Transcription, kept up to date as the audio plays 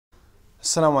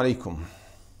Assalamu alaikum.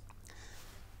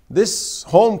 This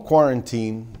home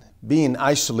quarantine, being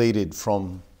isolated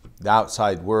from the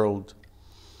outside world,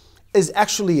 is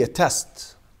actually a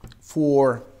test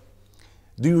for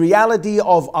the reality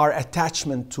of our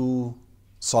attachment to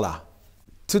Salah.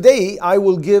 Today I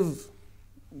will give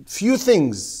few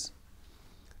things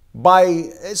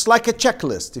it's like a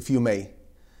checklist, if you may.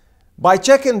 By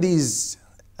checking these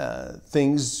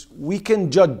things, we can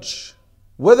judge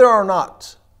whether or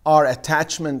not our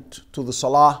attachment to the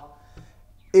Salah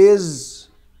is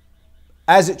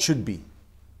as it should be.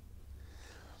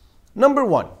 Number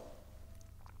one,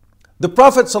 the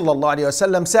Prophet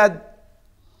ﷺ said,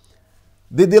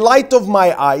 "The delight of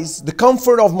my eyes, the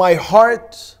comfort of my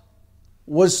heart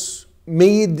was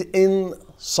made in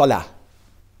Salah."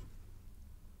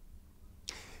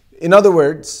 In other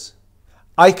words,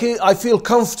 I feel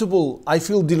comfortable, I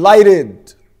feel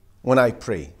delighted when I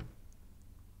pray.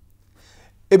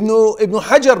 Ibn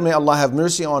Hajar, may Allah have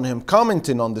mercy on him,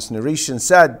 commenting on this narration,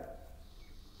 said,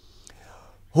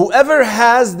 "Whoever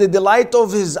has the delight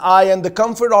of his eye and the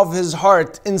comfort of his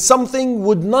heart in something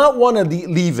would not want to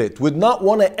leave it, would not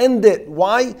want to end it."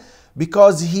 Why?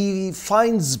 Because he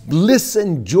finds bliss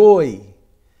and joy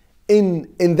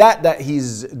in that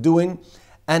he's doing,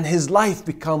 and his life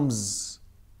becomes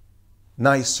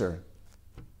nicer.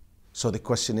 So the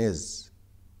question is,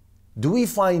 do we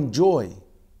find joy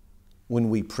when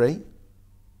we pray?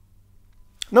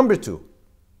 Number two,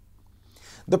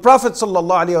 the Prophet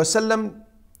ﷺ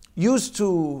used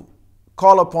to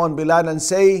call upon Bilaal and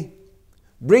say,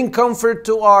 "Bring comfort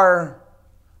to our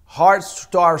hearts,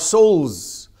 to our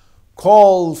souls,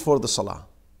 call for the Salah."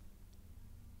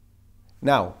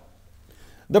 Now,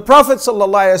 the Prophet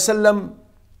ﷺ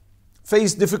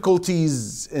faced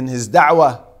difficulties in his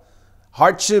da'wah,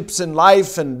 hardships in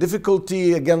life and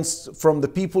difficulty from the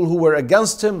people who were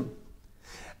against him.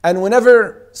 And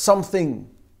whenever something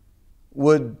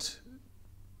would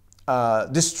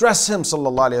distress him,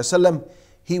 ﷺ,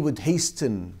 he would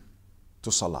hasten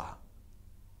to Salah.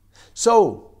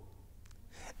 So,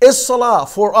 is Salah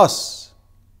for us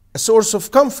a source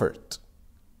of comfort?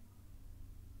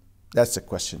 That's a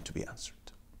question to be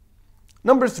answered.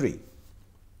 Number three,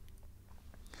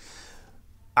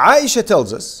 Aisha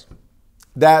tells us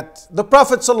that the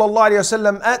Prophet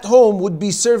ﷺ at home would be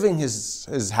serving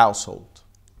his household.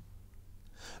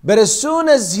 But as soon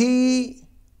as he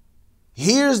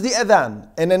hears the adhan,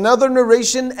 in another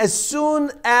narration, as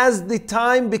soon as the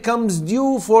time becomes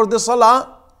due for the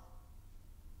Salah,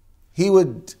 he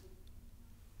would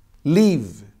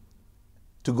leave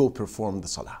to go perform the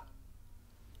Salah.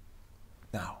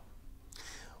 Now,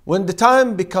 when the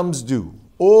time becomes due,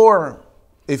 or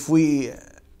if we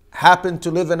happen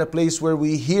to live in a place where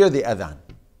we hear the adhan,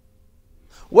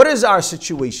 what is our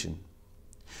situation?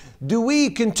 Do we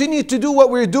continue to do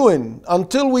what we're doing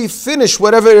until we finish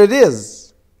whatever it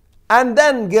is, and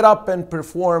then get up and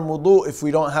perform wudu if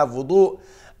we don't have wudu,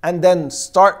 and then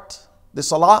start the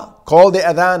Salah, call the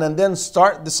adhan and then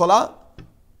start the Salah?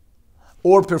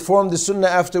 Or perform the sunnah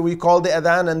after we call the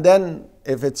adhan, and then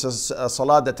if it's a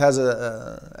Salah that has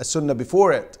a sunnah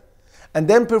before it, and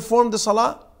then perform the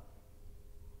Salah?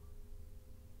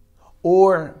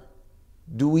 Or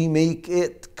do we make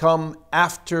it come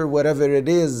after whatever it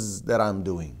is that I'm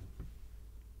doing?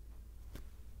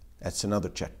 That's another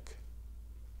check.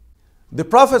 The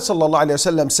Prophet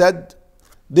ﷺ said,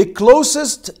 "The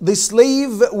closest the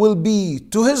slave will be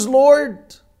to his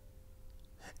Lord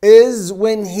is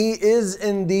when he is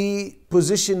in the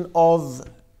position of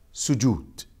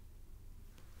sujood,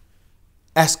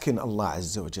 asking Allah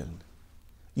Azza wa Jal.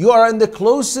 You are in the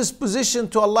closest position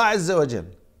to Allah Azza wa Jal.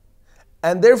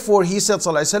 And therefore, he said,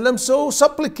 Sallallahu Alaihi Wasallam, so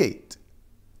supplicate.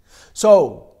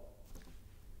 So,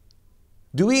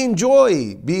 do we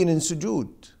enjoy being in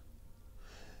sujood?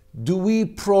 Do we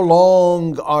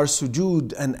prolong our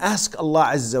sujood and ask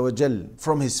Allah Azza wa Jal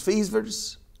from His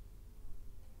favors?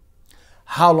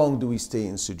 How long do we stay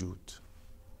in sujood?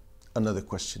 Another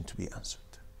question to be answered.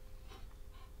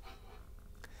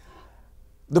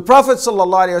 The Prophet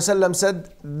ﷺ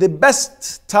said, the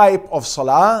best type of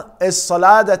Salah is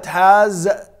Salah that has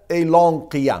a long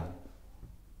qiyam.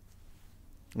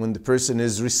 When the person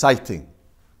is reciting,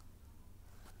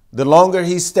 the longer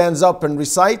he stands up and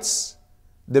recites,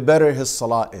 the better his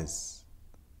Salah is.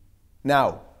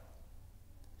 Now,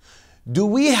 do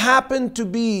we happen to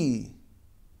be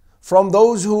from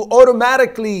those who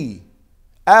automatically,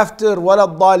 after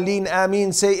وَلَا الضَّالِّينَ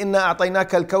آمين, say إِنَّا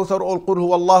أَعْطَيْنَاكَ الْكَوْثَرَ or قُلْ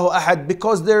هُوَ اللَّهُ أَحَدٍ,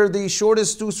 because they're the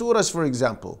shortest two surahs, for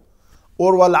example,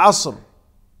 or وَالْعَصْرِ?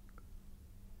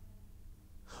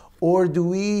 Or do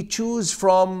we choose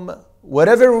from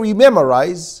whatever we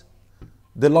memorize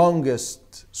the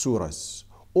longest surahs?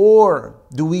 Or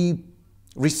do we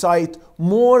recite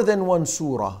more than one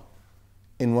surah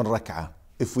in one rak'ah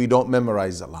if we don't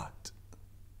memorize a lot?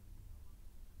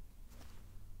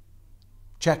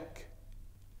 Check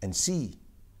and see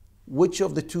which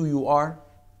of the two you are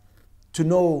to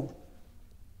know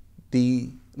the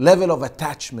level of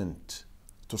attachment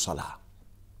to salah.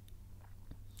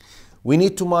 We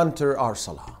need to monitor our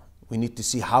salah. We need to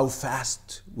see how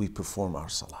fast we perform our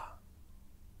salah.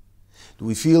 Do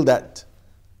we feel that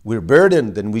we're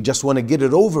burdened and we just want to get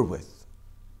it over with?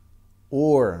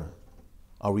 Or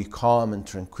are we calm and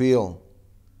tranquil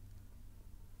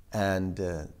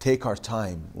and take our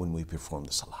time when we perform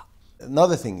the salah?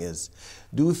 Another thing is,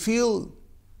 do we feel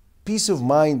peace of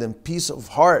mind and peace of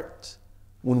heart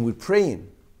when we're praying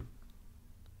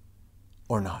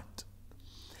or not?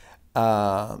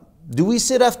 Do we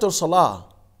sit after salah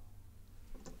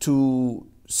to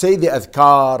say the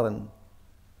adhkar and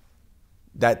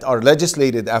that are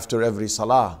legislated after every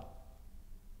salah?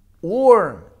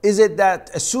 Or is it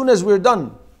that as soon as we're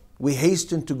done, we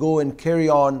hasten to go and carry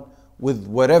on with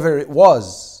whatever it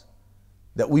was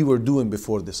that we were doing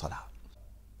before the salah?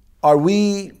 Are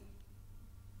we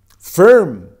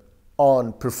firm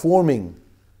on performing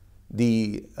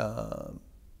the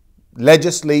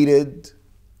legislated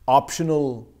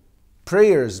optional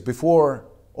prayers before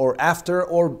or after,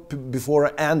 or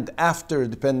before and after,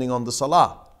 depending on the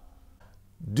salah?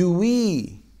 Do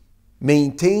we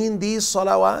maintain these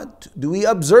salawat? Do we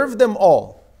observe them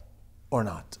all or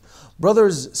not?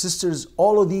 Brothers, sisters,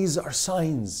 all of these are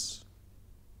signs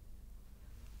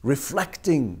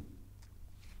reflecting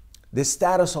the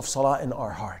status of salah in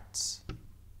our hearts.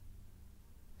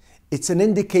 It's an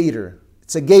indicator,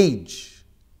 it's a gauge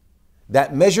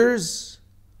that measures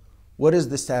what is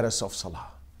the status of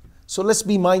salah. So let's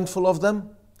be mindful of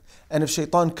them. And if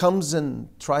shaitan comes and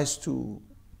tries to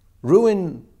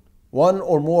ruin one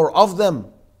or more of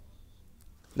them,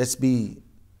 let's be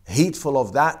hateful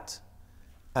of that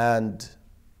and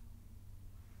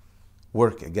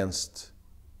work against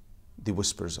the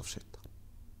whispers of shaitan.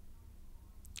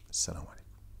 Assalamu alaikum.